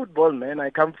 I'm a football man. I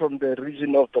come from the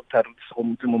region of Dr.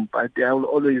 Mumpati. I will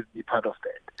always be part of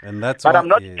that. And that's but why, I'm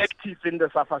not yes. active in the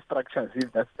SAFA structures,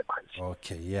 if that's the question.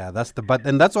 Okay, yeah,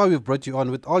 and that's why we've brought you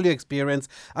on with all your experience.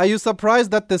 Are you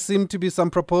surprised that there seem to be some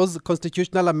proposed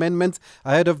constitutional amendments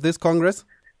ahead of this Congress?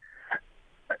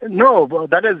 No, but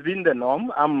that has been the norm.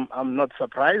 I'm not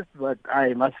surprised, but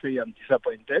I must say I'm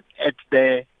disappointed at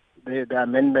the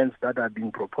amendments that are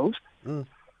being proposed.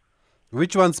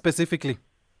 Which one specifically?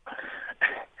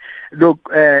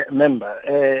 Look,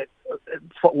 member,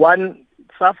 for one,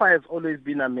 SAFA has always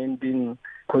been amending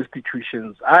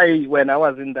constitutions. When I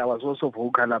was in there, I was also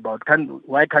vocal about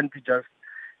why can't we just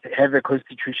have a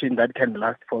constitution that can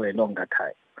last for a longer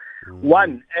time?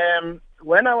 One,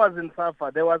 when I was in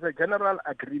SAFA, there was a general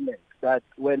agreement that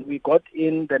when we got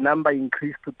in, the number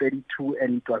increased to 32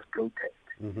 and it was bloated.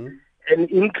 An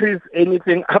increase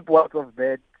anything upwards of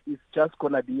that is just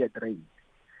going to be a drain.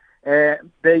 There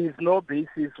is no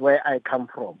basis where I come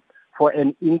from for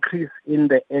an increase in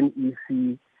the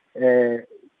NEC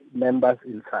members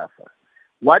in SAFA.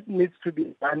 What needs to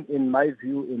be done, in my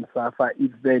view, in SAFA is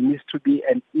there needs to be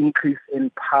an increase in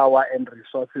power and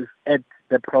resources at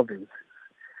the provinces,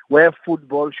 where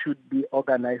football should be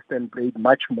organized and played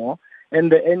much more,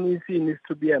 and the NEC needs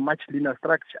to be a much leaner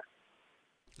structure.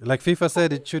 Like FIFA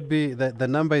said, it should be, the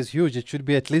number is huge. It should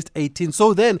be at least 18.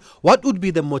 So then, what would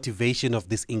be the motivation of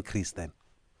this increase then?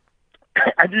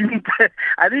 I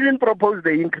didn't propose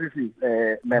the increases,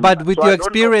 member. But with your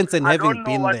experience and having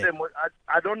been there.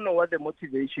 I don't know what the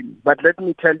motivation is, but let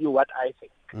me tell you what I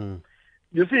think.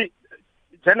 You see,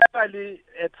 generally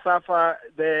at SAFA,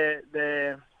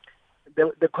 the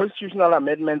constitutional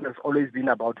amendment has always been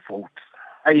about votes.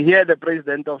 I hear the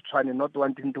president of Tshwane not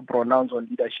wanting to pronounce on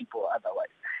leadership or otherwise.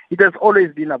 It has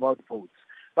always been about votes.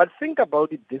 But think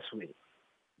about it this way.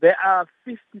 There are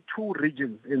 52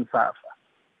 regions in SAFA,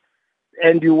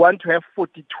 and you want to have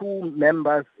 42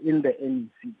 members in the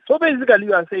NEC. So basically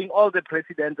you are saying all the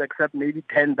presidents except maybe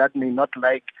 10 that may not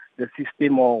like the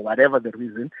system or whatever the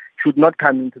reason should not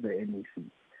come into the NEC.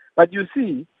 But you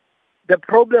see, the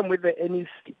problem with the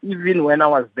NEC, even when I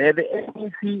was there, the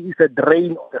NEC is a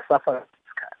drain of the SAFA.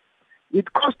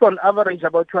 It costs on average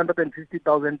about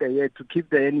 250,000 a year to keep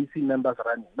the NEC members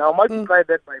running. Now multiply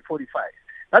that by 45.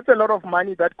 That's a lot of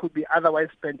money that could be otherwise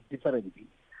spent differently.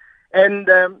 And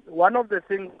one of the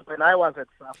things when I was at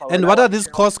SAFA... And what are these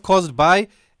costs caused by?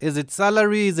 Is it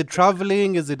salary? Is it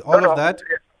traveling? Is it all of that?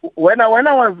 When I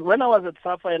was at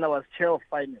SAFA and I was chair of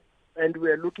finance, and we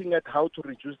were looking at how to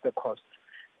reduce the cost,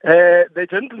 the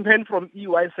gentleman from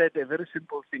EY said a very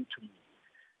simple thing to me.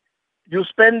 You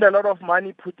spend a lot of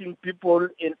money putting people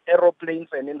in aeroplanes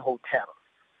and in hotels.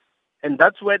 And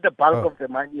that's where the bulk of the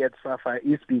money at SAFA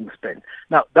is being spent.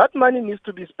 Now, that money needs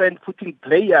to be spent putting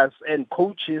players and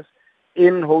coaches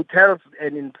in hotels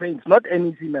and in planes, not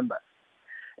NEC members.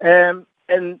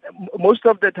 And most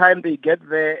of the time they get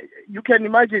there, you can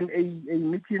imagine a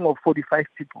meeting of 45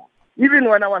 people. Even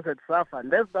when I was at SAFA,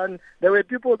 there were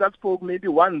people that spoke maybe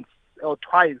once or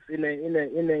twice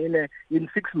in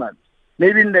 6 months.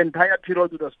 Maybe in the entire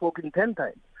period would have spoken 10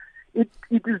 times. It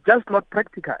is just not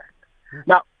practical.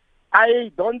 Now,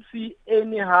 I don't see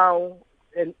anyhow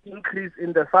an increase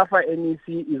in the SAFA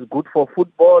NEC is good for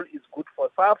football, is good for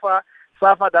SAFA.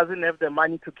 SAFA doesn't have the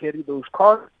money to carry those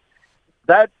costs.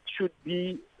 That should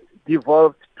be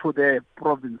devolved to the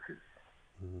provinces.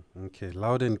 Okay,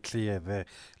 loud and clear there.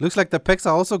 Looks like the PECs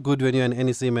are also good when you're an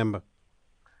NEC member.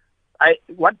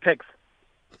 What PECs?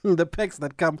 The PECs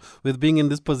that come with being in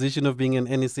this position of being an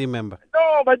NEC member.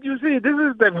 No, but you see, this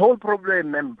is the whole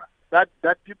problem, member, that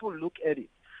people look at it.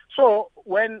 So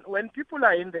when people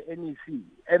are in the NEC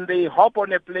and they hop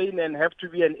on a plane and have to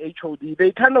be an HOD,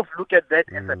 they kind of look at that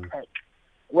as a PEC,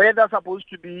 where they're supposed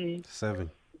to be 7.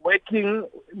 Working,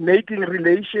 making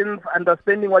relations,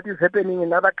 understanding what is happening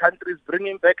in other countries,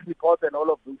 bringing back reports and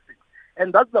all of those things.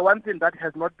 And that's the one thing that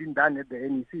has not been done at the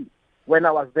NEC. When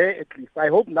I was there, at least. I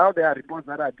hope now there are reports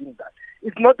that are being done.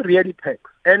 It's not really PECs.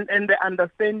 And the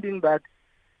understanding that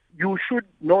you should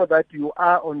know that you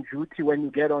are on duty when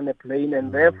you get on a plane,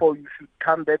 and therefore you should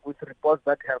come back with reports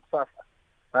that help SAFA,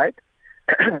 right?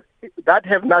 That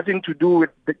have nothing to do with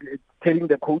telling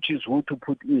the coaches who to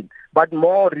put in, but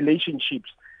more relationships.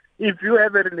 If you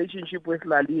have a relationship with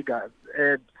La Liga,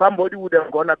 somebody would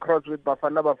have gone across with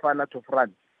Bafana to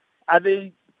France. Are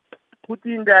they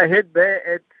putting their head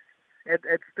there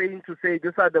at Spain to say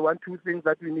these are the 2 things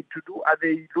that we need to do? Are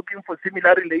they looking for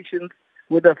similar relations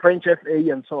with the French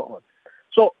FA and so on?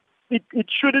 So it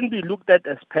shouldn't be looked at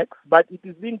as PECs, but it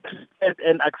is being treated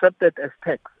and accepted as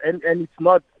PECs. And it's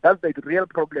not. That's the real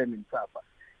problem in SAFA.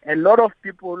 A lot of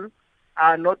people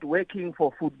are not working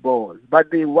for football,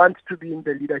 but they want to be in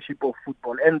the leadership of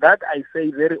football. And that I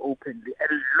say very openly.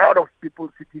 A lot of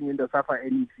people sitting in the SAFA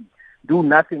NEC do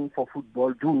nothing for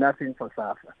football, do nothing for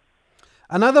SAFA.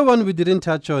 Another one we didn't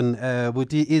touch on,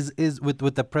 Buti, is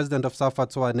with the president of SAFA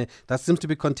Tshwane that seems to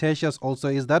be contentious also,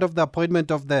 is that of the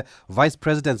appointment of the vice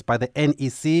presidents by the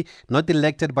NEC, not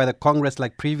elected by the Congress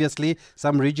like previously.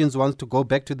 Some regions want to go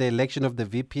back to the election of the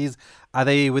VPs. Are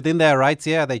they within their rights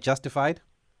here? Are they justified?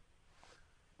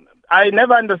 I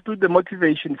never understood the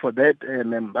motivation for that,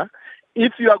 member.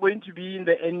 If you are going to be in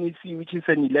the NEC, which is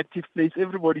an elective place,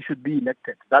 everybody should be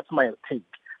elected. That's my take.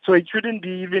 So it shouldn't be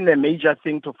even a major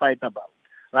thing to fight about,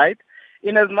 right?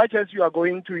 In as much as you are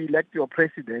going to elect your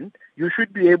president, you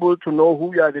should be able to know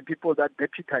who are the people that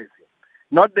deputize him.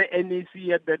 Not the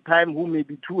NEC at that time who may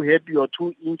be too happy or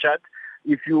too injured.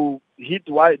 If you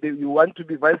you want to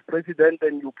be vice president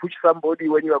and you push somebody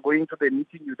when you are going to the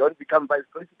meeting, you don't become vice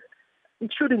president.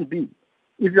 It shouldn't be.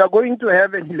 If you are going to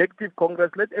have an elective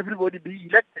Congress, let everybody be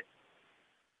elected.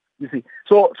 You see,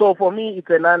 so for me, it's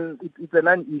a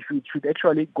non-issue. It should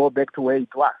actually go back to where it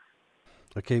was.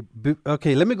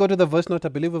 Okay. Let me go to the voice note. I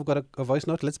believe we've got a voice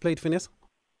note. Let's play it, Phineas.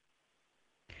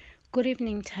 Good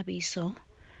evening, Thabiso.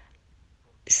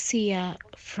 Sia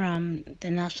from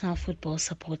the National Football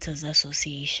Supporters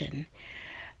Association.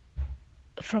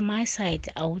 From my side,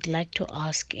 I would like to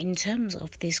ask, in terms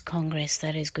of this Congress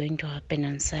that is going to happen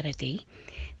on Saturday,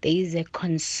 there is a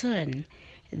concern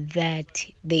that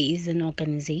there is an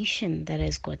organization that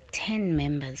has got 10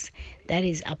 members that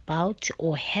is about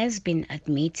or has been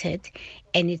admitted,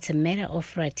 and it's a matter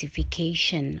of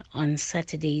ratification on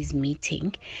Saturday's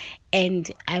meeting.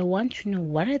 And I want to know,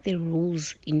 what are the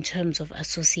rules in terms of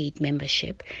associate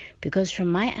membership? Because from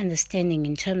my understanding,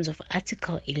 in terms of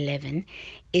Article 11,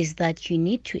 is that you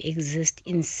need to exist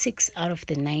in 6 out of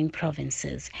the 9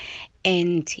 provinces.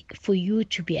 And for you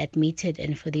to be admitted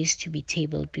and for this to be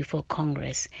tabled before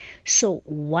Congress. So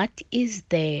what is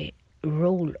the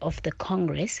role of the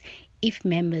Congress if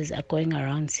members are going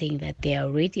around saying that they are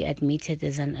already admitted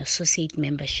as an associate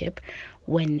membership,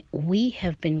 when we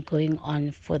have been going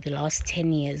on for the last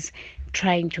 10 years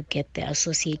trying to get the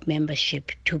associate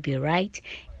membership to be right,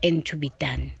 and to be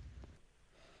done.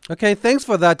 Okay, thanks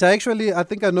for that. I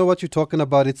think I know what you're talking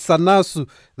about. It's SANASU,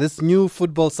 this new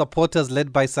football supporters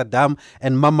led by Saddam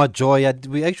and Mama Joy.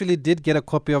 We actually did get a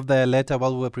copy of their letter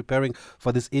while we were preparing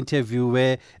for this interview,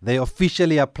 where they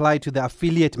officially applied to the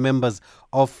affiliate members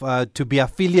to be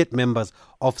affiliate members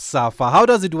of SAFA. How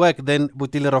does it work then,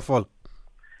 Butile Rafol?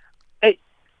 Hey,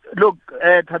 look,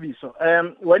 Thabiso,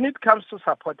 when it comes to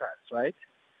supporters, right?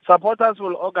 Supporters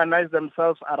will organize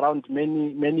themselves around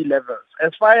many levels.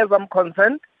 As far as I'm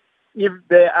concerned, if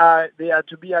they are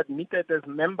to be admitted as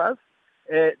members,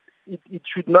 it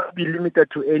should not be limited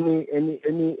to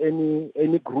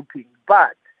any grouping.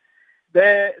 But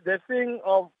the thing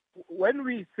of when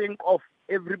we think of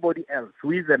everybody else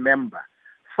who is a member,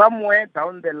 somewhere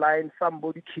down the line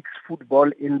somebody kicks football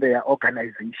in their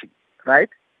organization, right?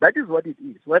 That is what it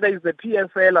is. Whether it's the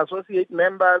PSL associate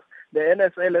members, the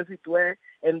NSL as it were,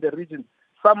 and the region,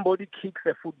 somebody kicks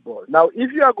a football. Now,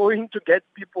 if you are going to get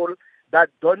people that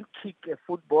don't kick a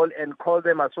football and call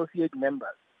them associate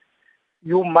members,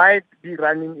 you might be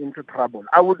running into trouble.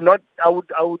 I would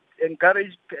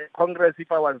encourage Congress,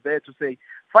 if I was there, to say,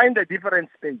 find a different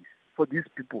space for these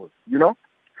people,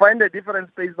 Find a different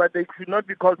space, but they should not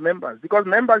be called members, because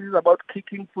members is about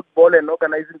kicking football and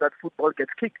organizing that football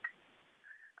gets kicked.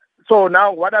 So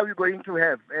now what are we going to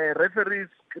have? Referees,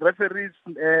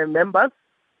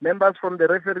 members from the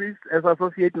referees as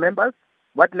associate members?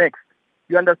 What next?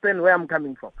 You understand where I'm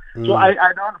coming from? So I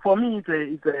don't. For me,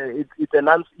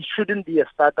 it shouldn't be a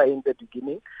starter in the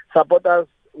beginning. Supporters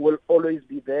will always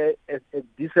be there. A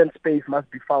decent space must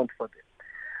be found for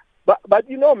them. But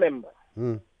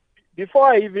member, before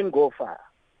I even go far,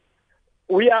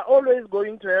 we are always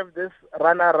going to have this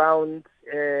run around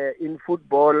in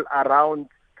football around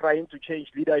trying to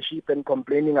change leadership and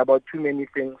complaining about too many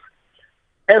things.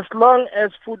 As long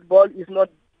as football is not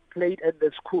played at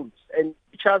the schools and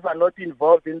teachers are not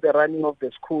involved in the running of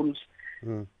the schools,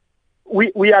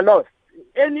 we are lost.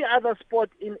 Any other sport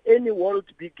in any world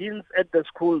begins at the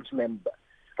schools, member.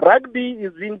 Rugby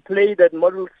is being played at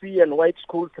Model C and white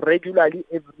schools regularly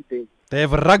every day. They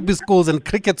have rugby schools and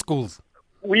cricket schools.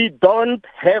 We don't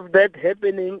have that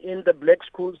happening in the black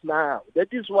schools now. That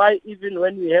is why even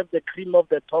when we have the cream of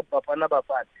the top, Bafana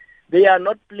Bafana, they are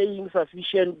not playing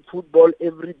sufficient football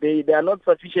every day. They are not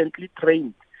sufficiently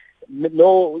trained.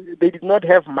 No, they did not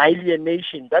have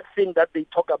myelionation, that thing that they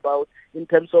talk about in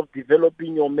terms of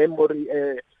developing your memory,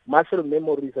 muscle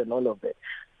memories and all of that.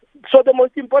 So the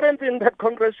most important thing that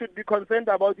Congress should be concerned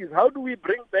about is how do we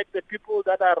bring back the people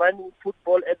that are running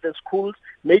football at the schools,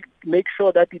 make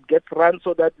sure that it gets run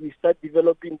so that we start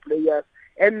developing players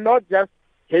and not just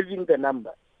having the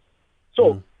numbers.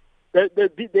 So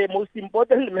the most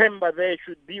important member there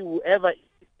should be whoever is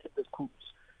at the schools.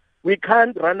 We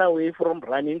can't run away from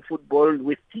running football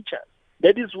with teachers.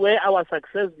 That is where our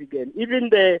success began. Even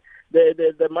the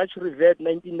much revered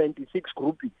 1996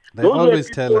 groupie. They always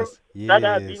tell us that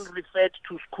are being referred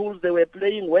to schools. They were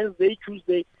playing Wednesday,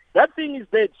 Tuesday. That thing is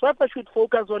dead. SAFA should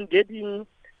focus on getting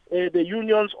the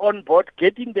unions on board,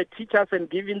 getting the teachers and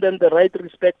giving them the right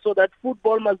respect so that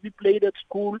football must be played at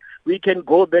school. We can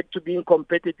go back to being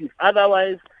competitive.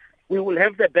 Otherwise, we will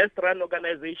have the best run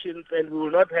organizations and we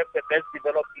will not have the best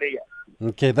developed players.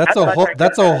 Okay, that's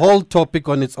a whole topic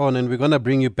on its own, and we're going to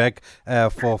bring you back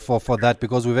for that,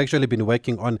 because we've actually been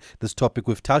working on this topic.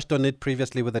 We've touched on it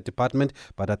previously with the department,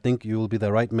 but I think you will be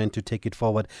the right man to take it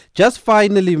forward. Just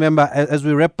finally, remember, as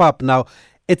we wrap up now,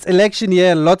 it's election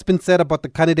year. A lot's been said about the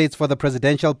candidates for the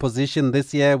presidential position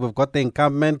this year. We've got the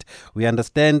incumbent. We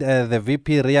understand the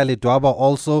VP, Ria Lidwaba,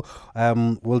 also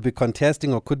will be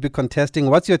contesting or could be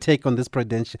contesting. What's your take on this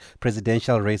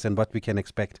presidential race and what we can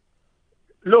expect?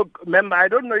 Look, remember, I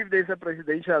don't know if there's a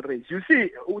presidential race. You see,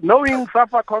 knowing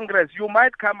SAFA Congress, you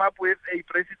might come up with a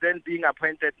president being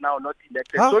appointed now, not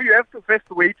elected. So you have to first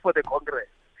wait for the Congress.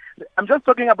 I'm just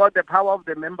talking about the power of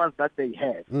the members that they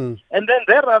have. And then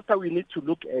thereafter, we need to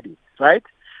look at it, right?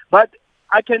 But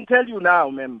I can tell you now,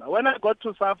 remember, when I got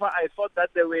to SAFA, I thought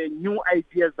that there were new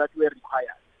ideas that were required.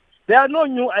 There are no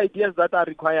new ideas that are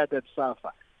required at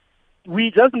SAFA.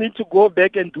 We just need to go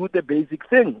back and do the basic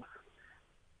things.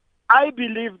 I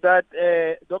believe that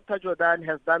Dr. Jordan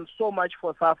has done so much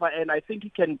for SAFA, and I think he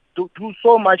can do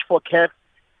so much for CAF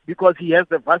because he has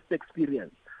the vast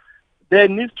experience. There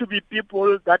needs to be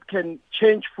people that can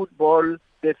change football,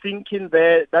 the thinking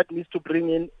there, that needs to bring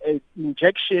in an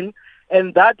injection,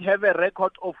 and that have a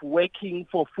record of working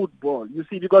for football. You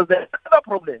see, because the other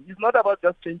problem is not about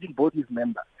just changing bodies,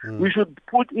 members. We should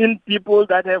put in people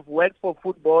that have worked for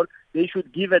football. They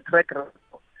should give a track record.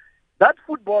 That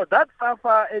football, that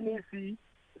SAFA NEC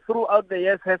throughout the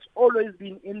years has always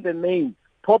been in the main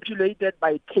populated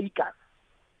by takers.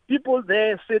 People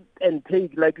there sit and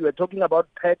take, like you were talking about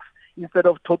tax, instead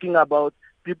of talking about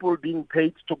people being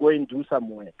paid to go and do some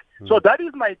work. So that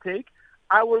is my take.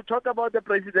 I will talk about the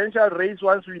presidential race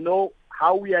once we know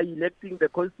how we are electing the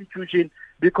constitution,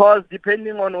 because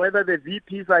depending on whether the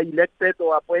VPs are elected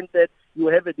or appointed, you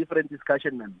have a different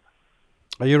discussion, member.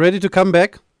 Are you ready to come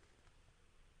back?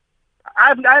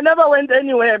 I never went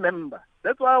anywhere, member.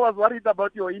 That's why I was worried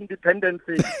about your independent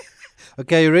thing.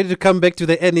 Okay, are you ready to come back to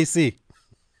the NEC?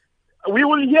 We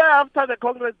will hear after the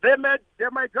Congress. There might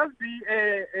just be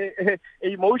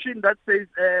a motion that says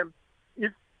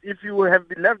if you have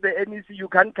left the NEC, you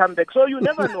can't come back. So you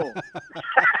never know.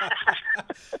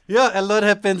 Yeah, a lot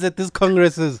happens at these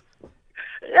congresses.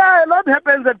 Yeah, a lot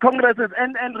happens at congresses,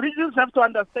 and regions have to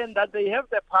understand that they have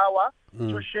the power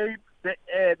to shape the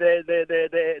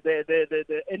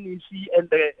NEC and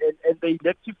the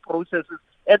elective processes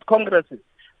at congresses.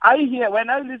 When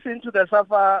I listen to the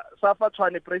Safa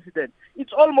Tshwane president,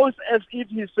 it's almost as if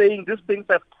he's saying these things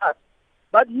have passed.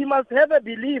 But he must have a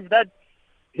belief that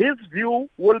his view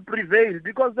will prevail,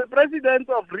 because the presidents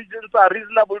of regions are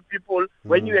reasonable people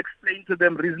when you explain to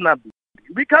them reasonably.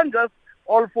 We can't just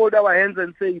all fold our hands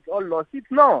and say it's all lost. It's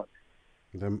not.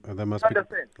 There must be.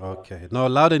 Okay. No,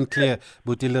 loud and clear,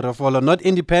 Butile Rafolo. Not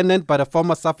independent, but a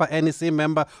former SAFA NEC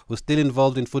member who's still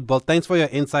involved in football. Thanks for your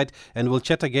insight, and we'll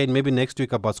chat again maybe next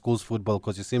week about schools football,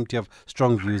 because you seem to have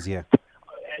strong views here.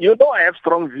 You know I have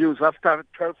strong views after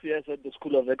 12 years at the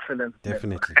School of Excellence.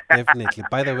 Definitely.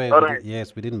 By the way,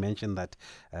 we didn't mention that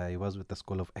he was with the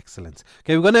School of Excellence.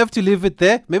 Okay, we're going to have to leave it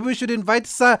there. Maybe we should invite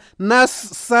Nasu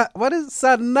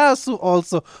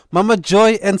also. Mama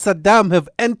Joy and Saddam have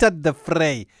entered the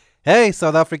fray. Hey,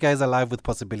 South Africa is alive with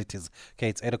possibilities. Okay,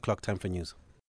 it's 8 o'clock, time for news.